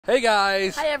Hey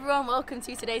guys! Hi everyone, welcome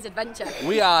to today's adventure.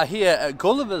 We are here at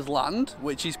Gulliver's Land,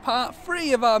 which is part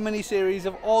 3 of our mini-series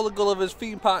of all the Gulliver's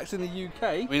theme parks in the UK.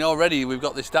 I mean, already we've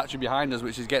got this statue behind us,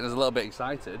 which is getting us a little bit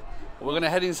excited. But we're going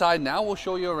to head inside now, we'll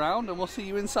show you around, and we'll see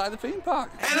you inside the theme park.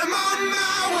 And I'm on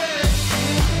my way.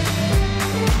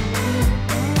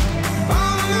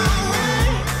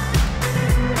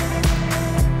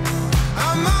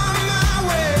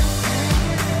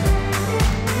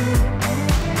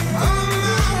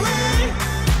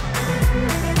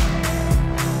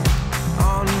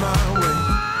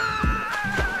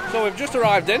 So we've just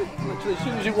arrived in. Literally, as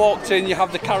soon as you walked in, you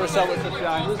have the carousel that's just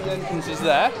behind us. The entrance is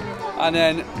there, and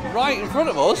then right in front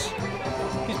of us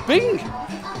is Bing.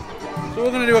 So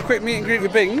we're going to do a quick meet and greet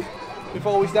with Bing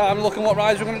before we start having a look at what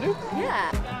rides we're going to do.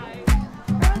 Yeah.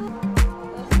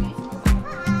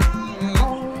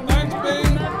 Thanks,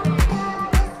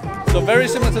 Bing. So very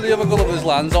similar to the other Gulliver's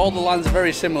lands. All the lands are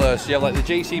very similar. So you have like the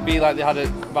JCB like they had at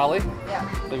Valley. Yeah.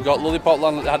 They've got Lollipop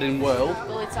Land that they had in World.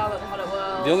 Lily Tower that they had at World.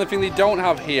 The only thing they don't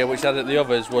have here, which they had at the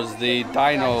others, was the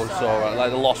dinosaur,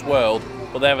 like the Lost World.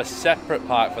 But they have a separate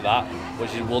park for that,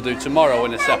 which we'll do tomorrow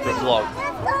in a separate vlog.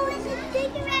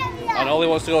 And Ollie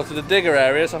wants to go to the digger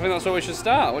area, so I think that's where we should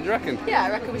start. What do you reckon? Yeah,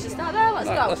 I reckon we should start there. Let's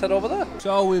go. Let's head over there.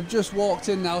 So we've just walked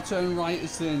in now, turn right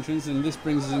is the entrance, and this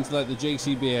brings us into like the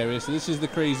JCB area. So this is the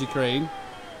Crazy Crane,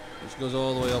 which goes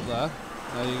all the way up there.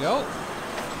 There you go.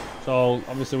 So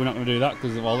obviously we're not going to do that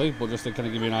because of Ollie, but just to kind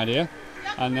of give you an idea.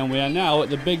 And then we are now at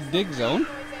the big dig zone,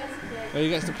 where he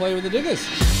gets to play with the diggers.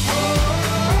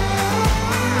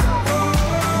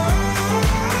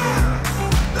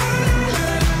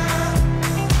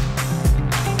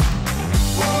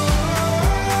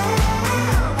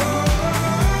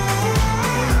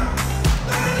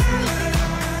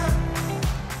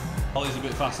 Ollie's a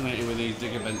bit fascinated with these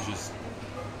digger benches.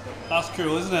 That's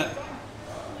cool, isn't it?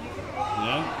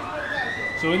 Yeah.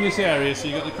 So in this area, so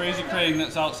you've got the Crazy Crane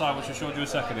that's outside, which I showed you a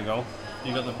second ago.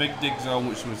 You've got the big dig zone,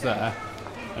 which was there.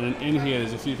 And then in here,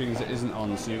 there's a few things that isn't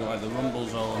on. So you've got like the rumble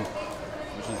zone,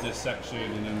 which is this section.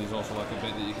 And then there's also like a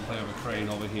bit that you can play with a crane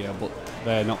over here, but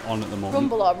they're not on at the moment.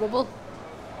 Rumble or rubble?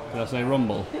 Did I say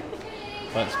rumble?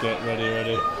 Let's get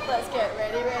ready. Let's get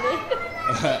ready.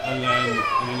 and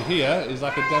then here is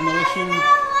like a demolition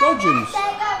dungeons.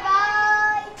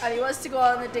 And he wants to go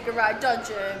on the digger ride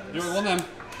dungeons. You want them?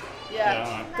 Yeah,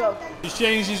 right. Go. He's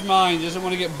changed his mind, he doesn't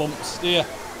want to get bumped, do you?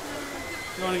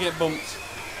 You want to get bumped.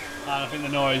 And I think the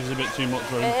noise is a bit too much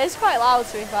for him. It is quite loud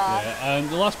to be fair. Yeah, and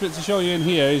the last bit to show you in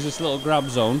here is this little grab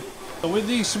zone. So with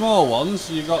these small ones,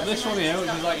 you've got this one here, which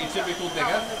is like your typical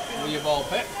digger with your ball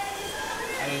pit.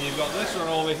 And then you've got this one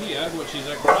over here, which is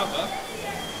a grabber.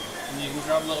 And you can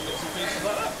grab little bits and pieces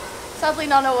like that. Sadly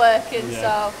none are working,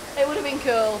 so it would have been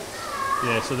cool.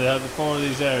 Yeah, so they have 4 of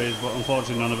these areas, but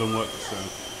unfortunately none of them work. So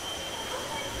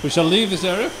we shall leave this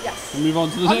area and move on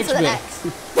to the next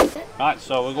bit. Right,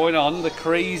 so we're going on the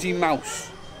Crazy Mouse.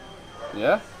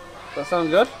 Yeah? Does that sound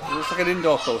good? It looks like an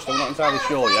indoor coaster, I'm not entirely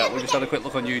sure yet. We just had a quick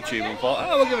look on YouTube and thought,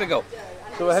 oh, we'll give it a go.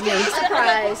 So we're heading in.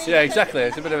 Surprise! Yeah, exactly,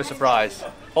 it's a bit of a surprise.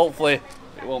 Hopefully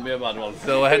it won't be a bad one.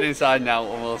 So we're heading inside now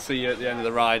and we'll see you at the end of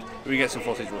the ride. If we get some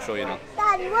footage, we'll show you now.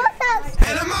 Daddy, what's that?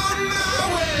 And I'm on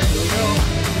my way. Here we go.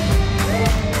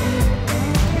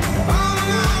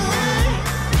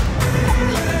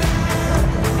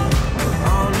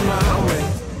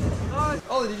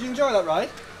 Ollie, did you enjoy that ride?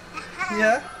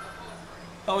 Yeah?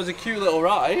 That was a cute little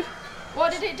ride.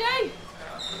 What did it do?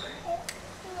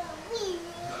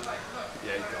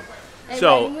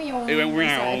 So, it went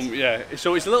round, yeah.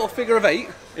 So it's a little figure of 8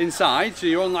 inside, so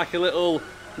you're on like a little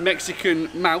Mexican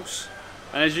mouse.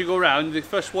 And as you go around, the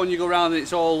first one you go around,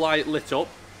 it's all light lit up.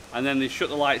 And then they shut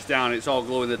the lights down, it's all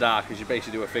glow in the dark as you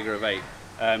basically do a figure of 8.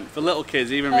 For little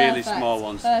kids, even really small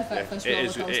ones. Perfect.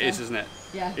 It is, isn't it?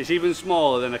 Yeah. It's even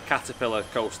smaller than a caterpillar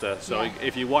coaster. So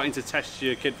if you're wanting to test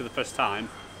your kid for the first time,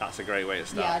 that's a great way to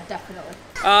start. Yeah, definitely.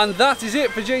 And that is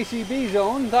it for JCB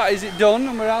Zone. That is it done,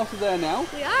 and we're out of there now.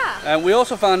 We are. And we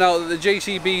also found out that the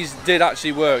JCBs did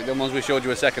actually work, the ones we showed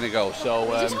you a second ago. So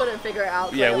we just couldn't figure it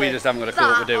out. Yeah, we just haven't got a clue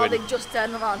what we're doing. Or they just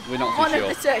turned them on. We're not too sure.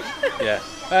 One of the two. Yeah.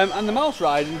 And the mouse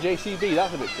ride in JCB,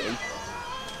 that's a bit strange.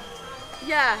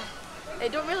 Yeah.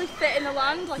 It don't really fit in the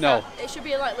land. Like no. It should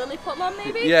be like Lilliput Land,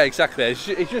 maybe. Yeah, exactly. It's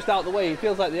just out the way. It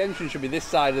feels like the entrance should be this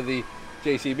side of the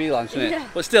JCB land, shouldn't it? Yeah.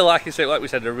 But still, like we said,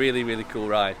 a really, really cool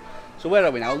ride. So where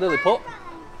are we now? Lilliput.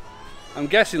 I'm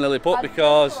guessing Lilliput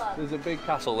because there's a big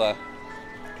castle there.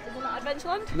 Is it not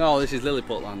Adventureland? No, this is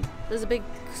Lilliput Land. There's a big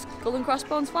skull and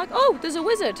crossbones flag. Oh, there's a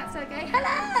wizard. That's okay.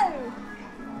 Hello.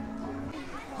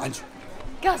 Ange.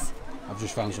 Gus. I've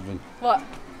just found something. What?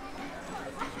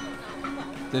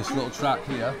 This little track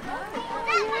here.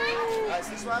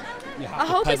 You have I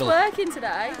to hope it's pedal. working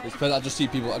today. I just see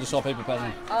people. I just saw people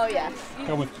pedaling. Oh yeah.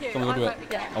 Can we go do it?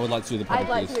 Yeah. I would like to do the pedal, I'd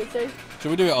like please. to do too.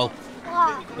 Should we do it all?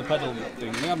 What? The pedal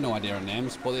thing. We have no idea on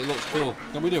names, but it looks cool.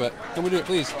 Can we do it? Can we do it,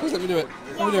 please? Please let me do it.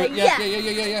 Can we do it?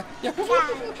 Yeah.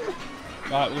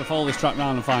 Right, we're gonna follow this track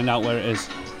round and find out where it is.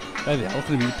 There they are. Look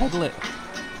at him pedal it.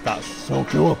 That's so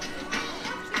cool.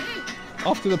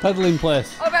 Off to the pedaling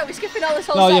place. Oh right, we're skipping all this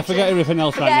whole No, section. yeah, forget everything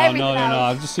else Forget right now. everything No.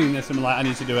 else. I've just seen this and I'm like, I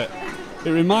need to do it. It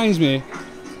reminds me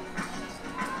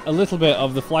a little bit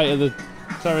of the flight of the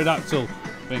pterodactyl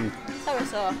thing.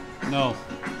 Pterosaur. No.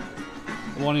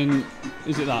 The one in.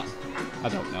 Is it that? I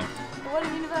don't know. The one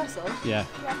in Universal? Yeah.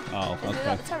 Oh, Is it okay.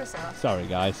 not the pterosaur? Sorry,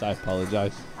 guys. I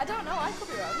apologise. I don't know, I could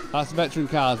be wrong. That's veteran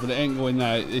cars, but it ain't going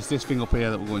there. It's this thing up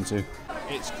here that we're going to.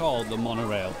 It's called the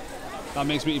monorail. That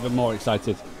makes me even more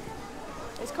excited.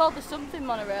 It's called the something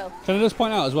monorail. Can I just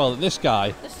point out as well that this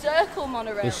guy, The circle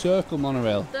monorail. the circle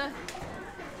monorail. The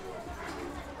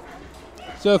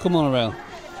Circle monorail.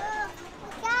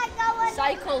 Can't go in.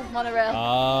 cycle monorail.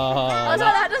 Ah, Oh, no,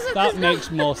 that doesn't- that there's no-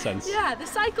 makes more sense. Yeah, the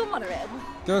cycle monorail.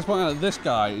 Can I just point out that this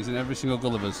guy is in every single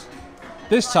Gulliver's.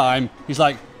 This time, he's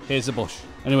like, here's the bush.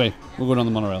 Anyway, we're going on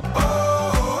the monorail. I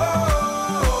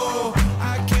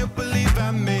can't believe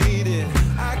I made it.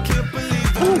 I can't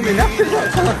believe I Oh, and I'm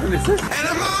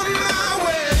on my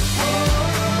way.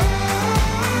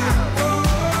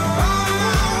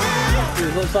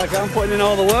 It looks like I'm putting in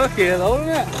all the work here though, doesn't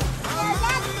it?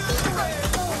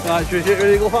 Right, should we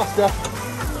really go faster?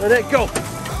 Let it go.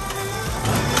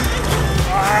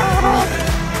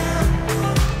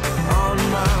 On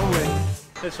my way.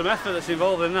 There's some effort that's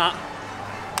involved in that,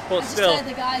 but I just still. heard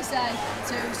the guy say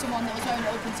to someone that was wearing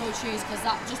open-toed shoes, because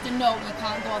that just a no, you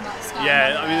can't go on that sky.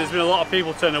 Yeah, I mean, there's been a lot of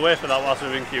people turn away for that whilst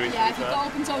we've been queuing. Yeah, if you've got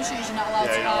open-toed shoes, you're not allowed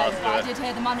Yeah, to you're not allowed ride. to But I do it. did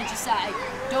hear the manager say,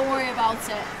 don't worry about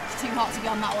it, it's too hot to be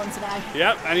on that one today.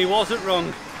 Yep, and he wasn't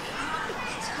wrong.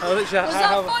 Was that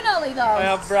fun, Ollie, though? I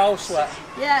have brow sweat.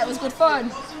 Yeah, it was good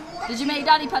fun. Did you make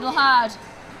Daddy pedal hard? So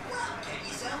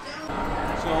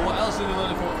what else in the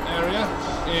Liverpool area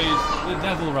is the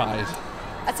Devil Ride?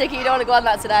 I take it you don't want to go on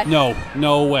that today? No,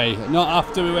 no way. Not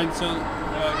after we went to Gulliver's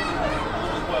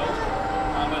World.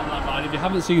 I went on that ride. If you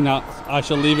haven't seen that, I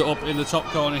shall leave it up in the top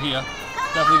corner here.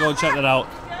 Definitely go and check that out.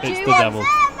 It's you the want Devil.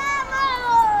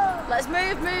 Let's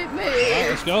move. Right,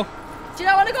 let's go. Do you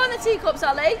not want to go on the teacups,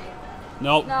 Ollie?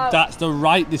 No, No. that's the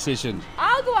right decision.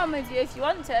 I'll go on with you if you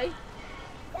want to.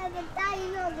 Yeah, but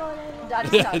Daddy's not going in.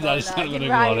 Daddy's Yeah, not going Daddy's there. not going to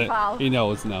You're go on right, it. pal. He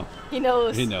knows now. He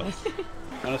knows. He knows.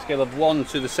 On a scale of 1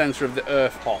 to the centre of the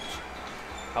earth hot,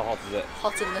 how hot is it?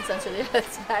 Hotter than the centre of the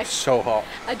earth today. So hot.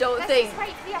 I don't think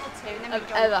Wait for the other two and then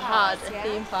I've ever had a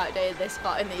theme park day this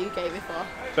hot in the UK before.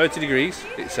 30 degrees,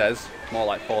 it says. More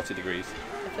like 40 degrees.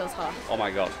 It feels hot. Oh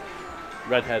my god.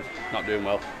 Redhead, not doing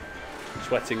well.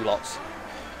 Sweating lots.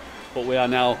 But we are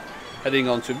now heading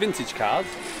on to vintage cars.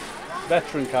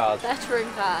 Veteran cars. Veteran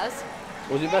cars.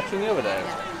 Was it veteran the other day?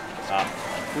 Yeah. Ah,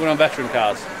 we're going on veteran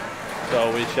cars.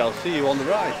 So we shall see you on the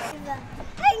ride. I'm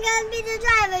gonna be the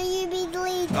driver, you be the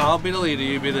leader. I'll be the leader,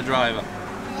 you be the driver.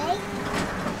 Okay?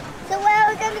 So where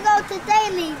are we gonna go today,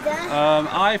 leader?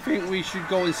 I think we should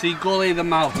go and see Gully the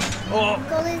Mouse. Oh,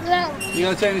 Go lead around. you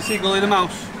going to take me to see Gully the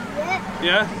Mouse? Yeah.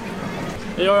 Yeah?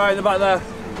 Are you alright in the back there?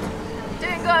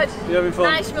 Doing good. You having fun?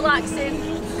 Nice, relaxing,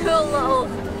 cool little.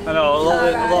 I know, a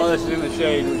lot of this is in the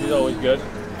shade, which is always good.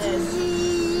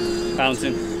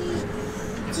 Fountain.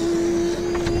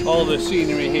 All the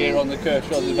scenery here on the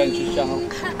Kershaw's Adventures channel.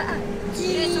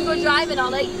 You're doing some good driving,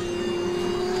 Ollie.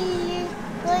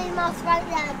 Going mouse right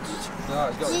there. No,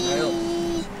 it's got a snail.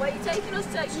 Where are you taking us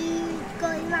to?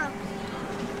 Going mouse.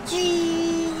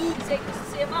 Taking us to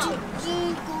see a map?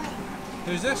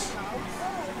 Who's this?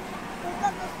 We've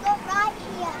got to stop right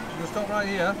here. You'll stop right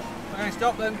here. Okay,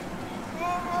 stop then.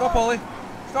 Stop, Ollie.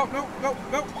 Stop, no.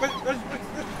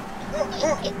 Is it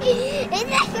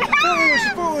I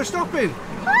thought we were stopping. I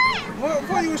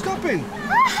thought you were stopping.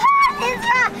 It's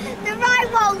right. The ride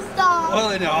won't stop. Well,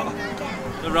 they're not.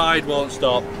 The ride won't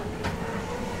stop.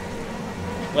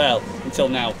 Well, until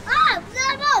now. Ah,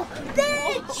 no.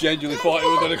 Genuinely thought we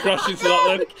were going to crash into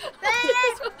that then. I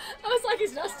was like,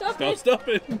 he's not stopping. Not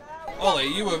stopping. Ollie,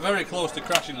 you were very close to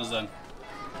crashing us then.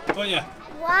 Weren't you?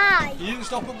 Why? You didn't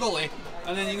stop at Gully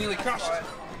and then you nearly crashed.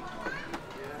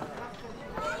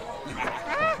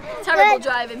 Terrible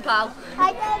driving, pal.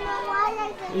 I don't know why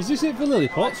I did. Is this it for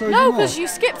Lillipots or is No, there more? because you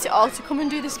skipped it all to come and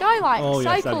do the skyline Oh, yes,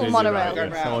 I cycle did do monorail. that,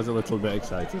 yes. I was a little bit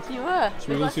excited. You were. Should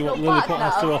we go Let's see what go back Lilliput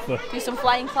has to now, offer? Do some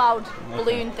flying cloud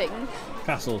balloon thing.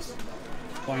 Castles.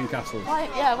 Flying castles.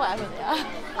 Yeah, whatever they are.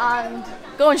 And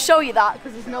go and show you that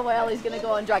because there's no way Ellie's going to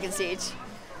go on Dragon Siege.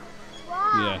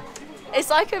 Yeah. It's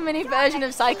like a mini version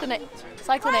of Cyclinator.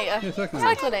 Yeah,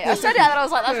 Cyclinator. I said it and I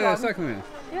was like, that's Yeah, wrong. Cyclinator.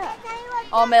 Yeah.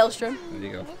 Or Maelstrom. There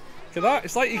you go. Look at that.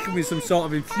 It's like you can be some sort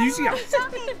of enthusiast.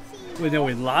 We're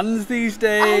knowing lands these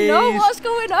days. I know what's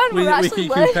going on. We actually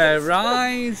can compare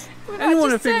rides. Anyone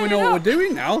just think we know turning what we're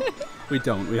doing now? We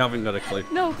don't. We haven't got a clue.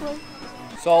 No clue.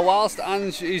 So whilst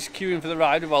Ange is queuing for the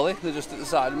ride with Ollie, they're just at the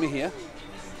side of me here.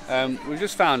 We've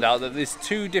just found out that there's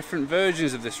two different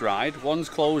versions of this ride. One's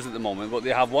closed at the moment, but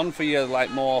they have one for your like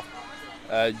more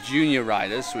junior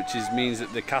riders, which means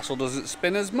that the castle doesn't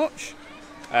spin as much.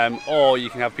 Or you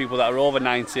can have people that are over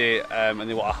 90 and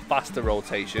they want a faster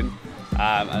rotation,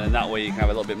 and then that way you can have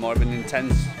a little bit more of an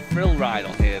intense thrill ride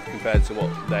on here compared to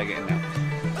what they're getting now.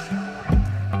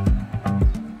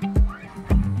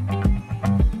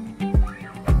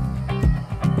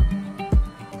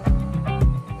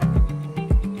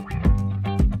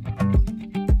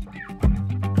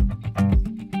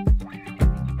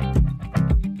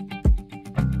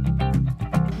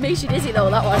 Makes you dizzy though,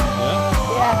 that one.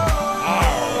 Yeah.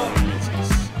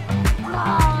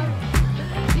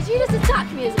 Did you just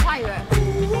attack me as a pirate? I'm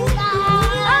getting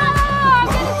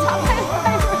attacked by a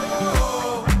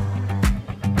pirate.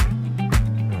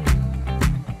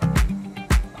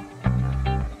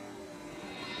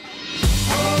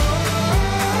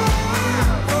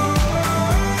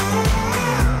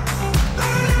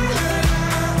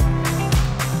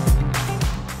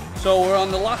 So we're on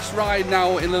the last ride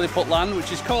now in Lilliput Land,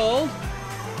 which is called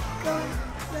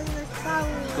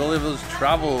Gulliver's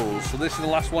Travels. So this is the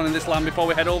last one in this land before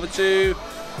we head over to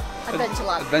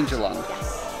Adventureland. Adventureland.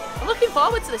 Yes. I'm looking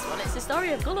forward to this one. It's the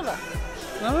story of Gulliver.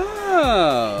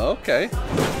 Ah, okay.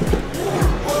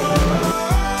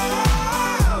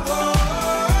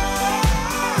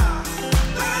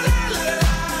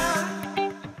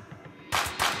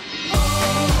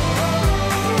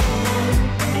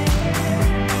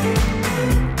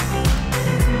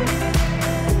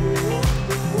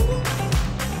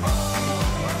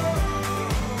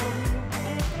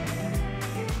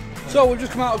 So we've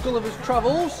just come out of Gulliver's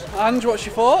Travels. Ange, what's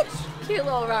your thoughts? Cute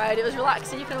little ride. It was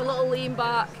relaxing. You can have a little lean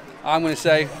back. I'm going to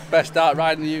say best dart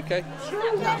ride in the UK.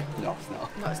 No. No, it's not.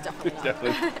 No, it's definitely not.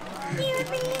 Definitely.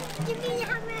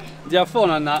 Did you have fun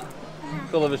on that?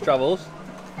 Gulliver's Travels?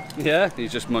 Yeah,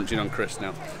 he's just munching on Chris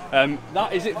now.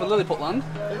 That is it for Lilliput Land.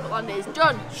 Lilliput Land is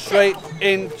done. Straight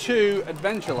into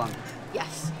Adventureland.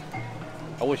 Yes.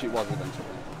 I wish it was Adventureland.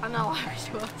 I know, I wish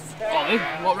it was. Ollie,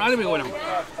 what ride are we going on?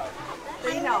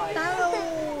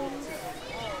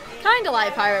 Kind of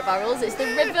like Pirate Barrels. It's the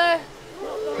river.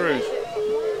 Cruise.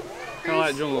 Kind of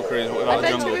like Jungle Cruise, but without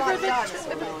jungle.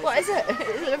 What is it? Is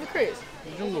it a river cruise?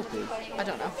 Jungle Cruise. I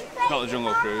don't know. Not the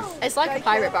Jungle Cruise. It's like a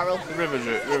pirate barrel. The river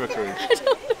Cruise.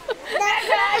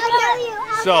 I don't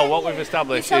know. So what we've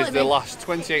established You're is telling the me. last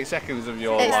 28 seconds of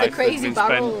your It's the life crazy has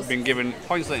barrels. been given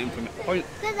pointless information.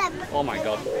 Oh my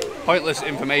god, pointless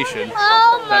information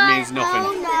Oh that means nothing.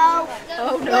 Oh no.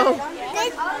 Oh no.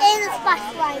 This is a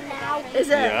splash right now. Is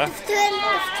it? Yeah.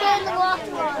 Turn the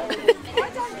water on.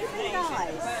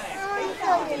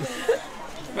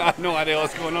 I have no idea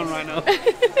what's going on right now.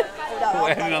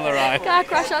 We're heading on the ride. Car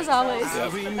crash as always.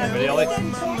 Yep. Ready, Ollie?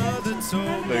 Boom.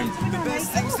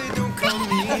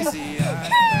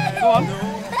 Go on.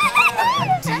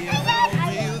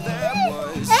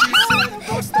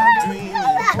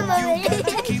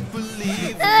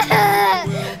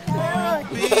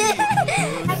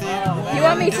 You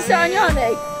want me to sit on your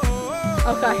knee?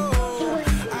 Okay.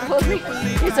 Hold me. You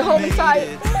have to hold me tight.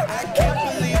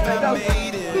 There we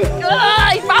go. Ah,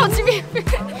 he's bouncing me.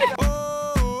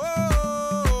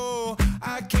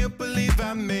 I can't believe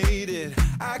I made it.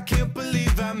 I can't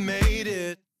believe I made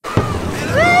it.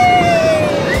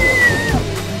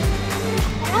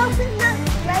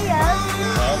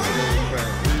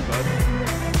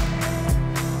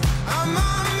 I'm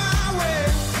on my way.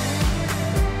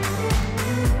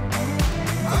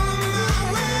 On my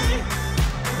way.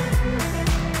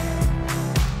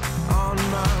 On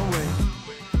my way.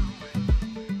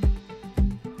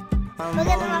 I'm We're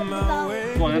gonna on rock my the boat.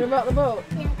 way. Go on You then. rock the boat?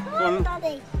 Go on.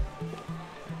 Daddy.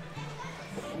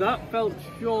 That felt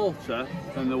shorter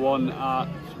than the one at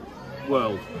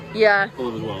World. Yeah,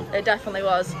 Gulliver's World. it definitely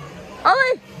was.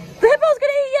 Ollie, the hippo's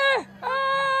gonna eat you!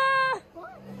 Ah!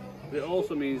 It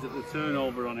also means that the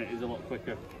turnover on it is a lot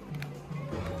quicker.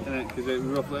 Because it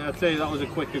roughly, I'd say that was a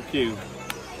quicker queue than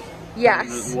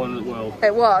Yes, the one at World.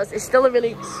 it was. It's still a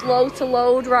really slow to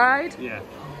load ride. Yeah.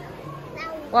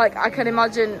 Like, I can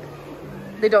imagine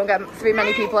they don't get through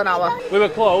many people an hour. We were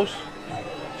close.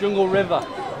 Jungle River.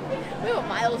 We were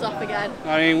miles off again.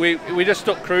 I mean, we just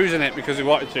stuck cruising it because we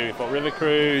wanted to. We thought River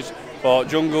Cruise, thought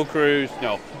Jungle Cruise.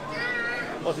 No.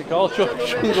 What's it called?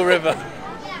 Jungle River.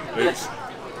 Oops.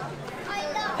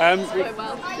 Are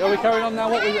we carrying on now?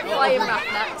 What was it? Flying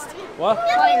raft next. What?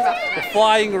 Flying raft. The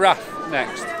flying raft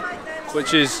next,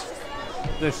 which is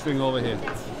this thing over here.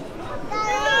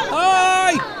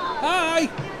 Hi! Hi!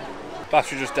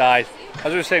 Battery just died.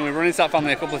 As I was saying, we've run into that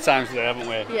family a couple of times today, haven't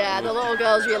we? Yeah, the little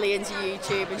girl's really into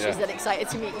YouTube and she's then excited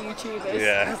to meet YouTubers.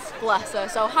 Yeah. Bless her.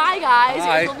 So hi guys,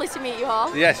 Hi. it was lovely to meet you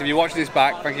all. Yes, if you're watching this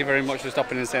back, thank you very much for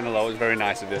stopping and saying hello. It was very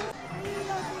nice of you.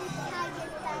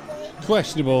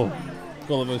 Questionable,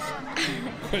 Gulliver's.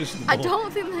 Questionable. I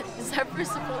don't think that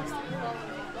Zebra's supposed to be on.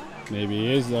 Maybe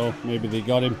he is though. Maybe they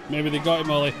got him. Maybe they got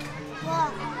him, Ollie.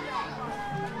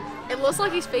 It looks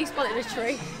like he's face planted in a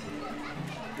tree.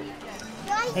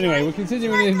 Anyway, we're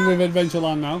continuing in with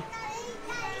Adventureland now.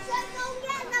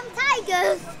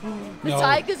 Tigers. The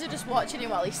tigers are just watching him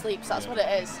while he sleeps, that's what it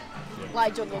is.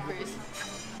 Like Jungle Cruise.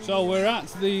 So we're at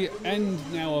the end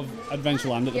now of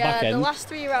Adventureland at the back end. Yeah, the last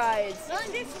 3 rides. So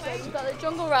you've got the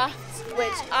jungle rafts,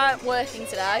 which aren't working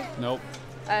today. Nope.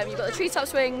 You've got the treetop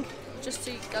swing, just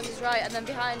to Gaz's right, and then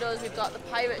behind us we've got the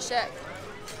pirate ship.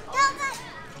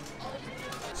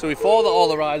 So we thought that all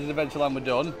the rides in Adventureland were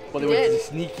done, but there was a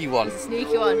sneaky one. It's a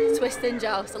sneaky one, twist and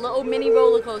joust, a little mini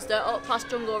roller coaster up past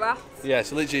jungle rafts. Yeah,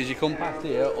 so literally as you come past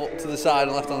here, up to the side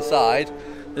and left hand side,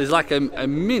 there's like a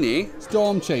mini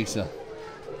storm chaser,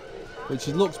 which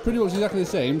looks pretty much exactly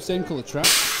the same colour track,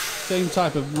 same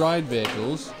type of ride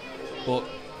vehicles, but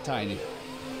tiny.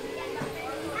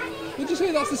 Would you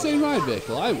say that's the same ride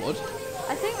vehicle? I would.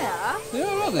 I think they are. They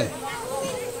are, aren't they?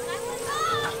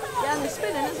 Yeah, and they're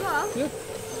spinning as well. Yeah.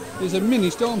 There's a mini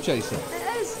storm chaser. It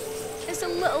is. It's a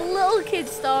little kid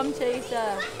storm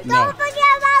chaser. No. Don't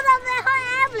forget about the hot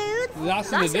air balloons.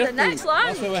 That's in the next line.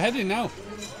 That's where we're heading now.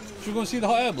 Should we go and see the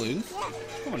hot air balloons? Yeah.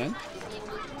 Come on then.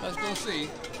 Let's go see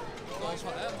those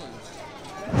hot air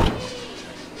balloons.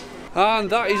 And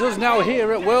that is us now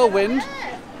here at Whirlwind.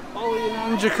 Ollie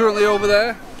and Ange are currently over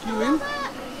there, queuing,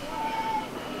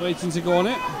 waiting to go on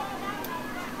it.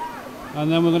 And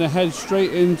then we're going to head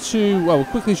straight into, well, we'll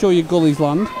quickly show you Gully's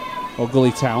Land, or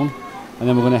Gully Town, and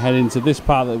then we're going to head into this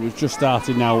part that we've just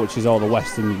started now, which is all the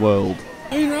Western World.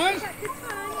 Are you right?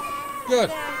 Good.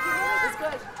 It's good.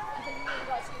 I think we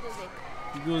got too dizzy.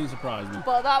 You doesn't surprise me.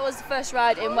 But that was the first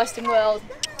ride in Western World.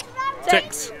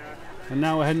 Ticks. And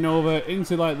now we're heading over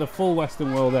into like the full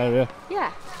Western World area.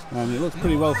 Yeah. And it looks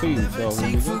pretty well themed, so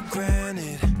Take for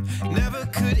granted, never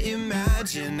could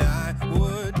imagine I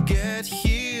would get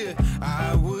here,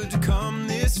 I would come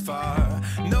this far.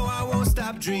 No, I won't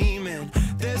stop dreaming,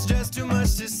 there's just too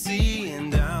much to see,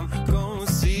 and I'm gonna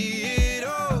see it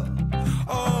all.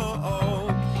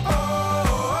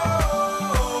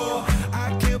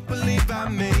 I can't believe I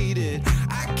made it,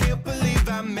 I can't believe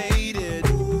I made it.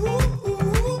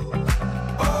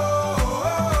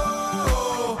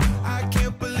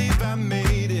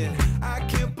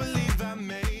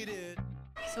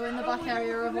 So in the back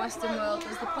area of Western World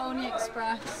there's the Pony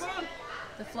Express,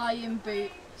 the Flying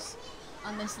Boots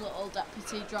and this little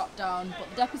deputy drop down, but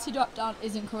the deputy drop down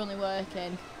isn't currently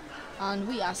working and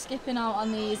we are skipping out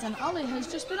on these, and Ollie has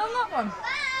just been on that one.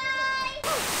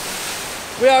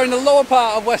 we are in the lower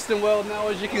part of Western World now.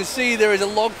 As you can see, there is a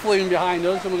log flume behind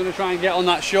us, and we're going to try and get on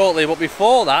that shortly. But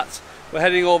before that, we're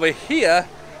heading over here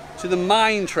to the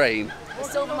mine train. The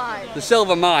Silver Mine. The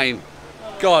Silver Mine.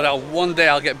 God, one day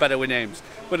I'll get better with names.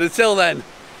 But until then,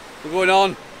 we're going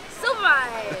on. Silver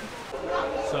Mine!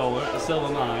 So we're at the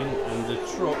Silver Mine, and the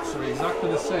trucks are exactly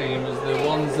the same as the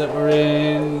ones that were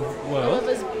in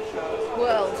Gulliver's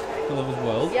World. Gulliver's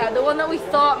World. Yeah, the one that we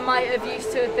thought might have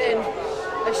used to have been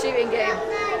a shooting game.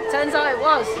 Turns out it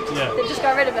was. Yeah. They just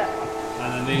got rid of it.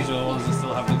 And then these are the ones that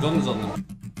still have the guns on them.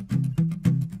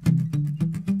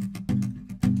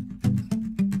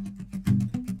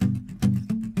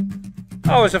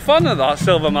 Oh, it's a fun of that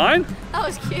Silver Mine. That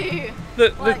was cute. The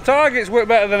targets worked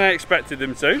better than I expected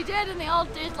them to. You did, and they all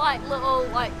did like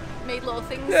made little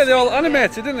things. Yeah, they all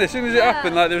animated, didn't they? As soon as it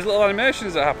happened, like there was little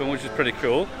animations that happened, which is pretty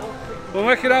cool. We're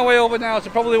making our way over now to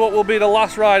probably what will be the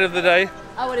last ride of the day.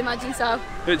 I would imagine so.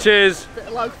 Which is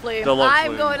the log flume.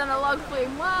 I'm going on a log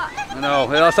flume. What? I know,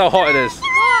 that's how hot it is.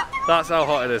 What? That's how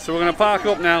hot it is. So we're going to park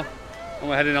up now, and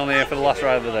we're heading on here for the last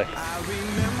ride of the day.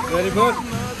 Ready, bud?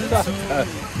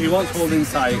 He wants holding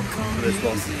tight for this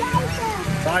one.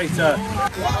 Tighter.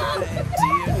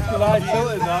 Good eye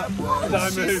tilted that. Did I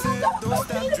move?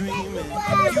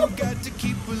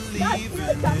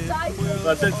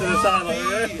 That's it to the side like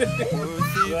that.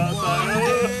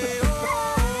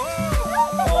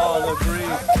 Oh, the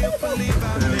breeze.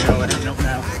 There we go, we're heading up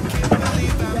now. Okay.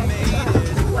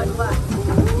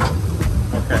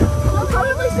 We'll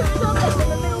probably switch on this in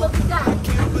the middle of the deck.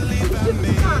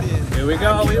 Here we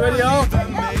go. Are you ready, all?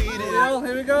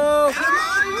 Here we go. Is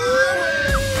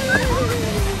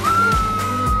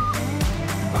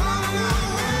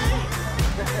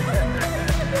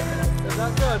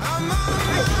that good?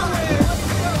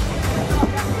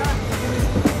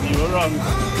 You were wrong.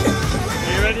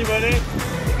 Are you ready, buddy?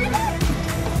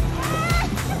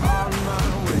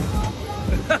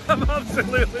 I'm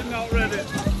absolutely not ready.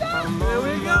 Here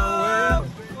we go.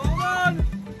 Hold on.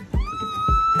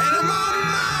 And I'm on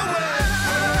my way.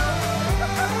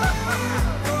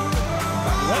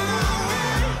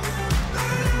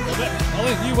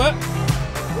 Ollie, you wet?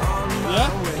 Yeah?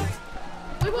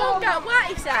 We won't get wet,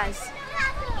 he says.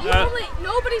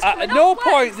 Nobody's At coming no off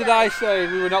point wet, did I say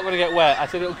we were not going to get wet. I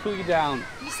said it'll cool you down.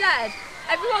 You said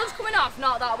everyone's coming off,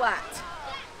 not that wet.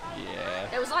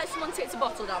 Yeah. It was like someone tipped a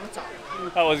bottle down the top.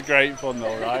 That was great fun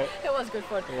though, right? It was good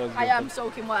fun. I am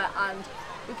soaking wet, and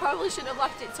we probably shouldn't have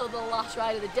left it till the last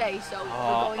ride of the day. So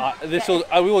we're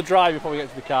going. We will drive before we get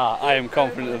to the car. I am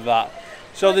confident of that.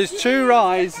 So there's 2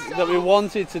 rides that we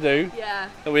wanted to do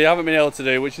that we haven't been able to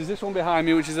do, which is this one behind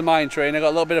me, which is a mine train. I got a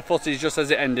little bit of footage just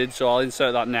as it ended, so I'll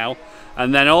insert that now.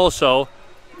 And then also,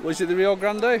 was it the Rio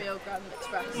Grande? Rio Grande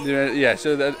Express. Yeah,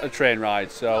 so a train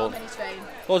ride. So mini train.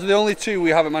 those are the only 2 we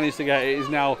haven't managed to get. It is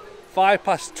now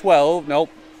 12:05.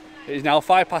 Nope, it is now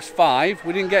 5:05.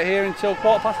 We didn't get here until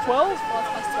 12:15.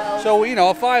 12. So, you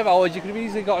know, 5 hours, you could have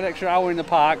easily got an extra hour in the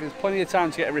park. There's plenty of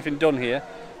time to get everything done here.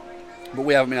 But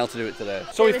we haven't been able to do it today.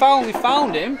 So we finally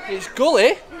found him. It's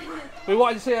Gully. We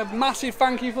wanted to say a massive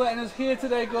thank you for letting us here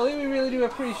today, Gully. We really do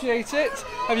appreciate it.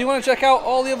 If you want to check out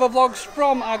all the other vlogs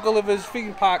from our Gulliver's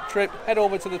theme park trip, head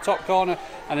over to the top corner.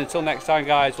 And until next time,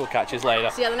 guys, we'll catch you later.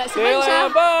 See you on the next adventure.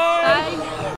 adventure. Bye. Bye.